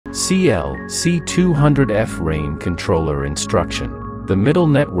CL-200F RAIN controller instruction. The middle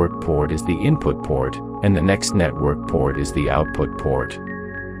network port is the input port, and the next network port is the output port.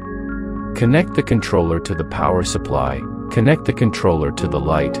 Connect the controller to the power supply, connect the controller to the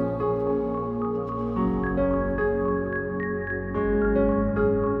light,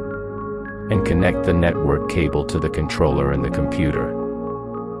 and connect the network cable to the controller and the computer.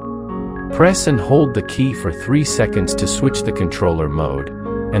 Press and hold the key for 3 seconds to switch the controller mode,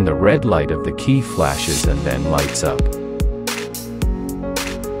 and the red light of the key flashes and then lights up.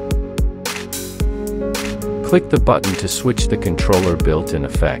 Click the button to switch the controller built-in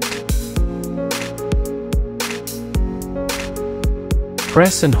effect.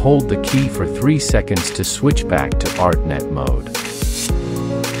 Press and hold the key for 3 seconds to switch back to Artnet mode.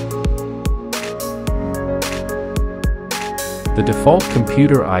 The default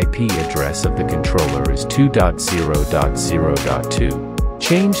computer IP address of the controller is 2.0.0.2.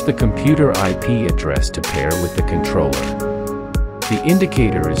 Change the computer IP address to pair with the controller. The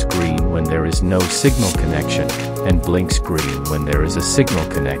indicator is green when there is no signal connection, and blinks green when there is a signal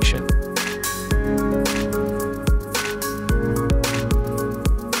connection.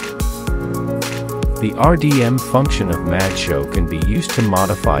 The RDM function of Madrix can be used to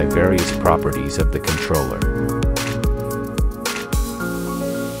modify various properties of the controller.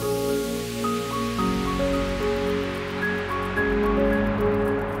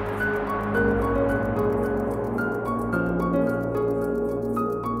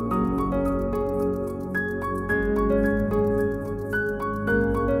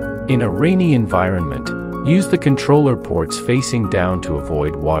 In a rainy environment, use the controller ports facing down to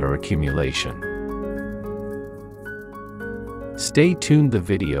avoid water accumulation. Stay tuned, the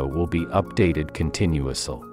video will be updated continuously.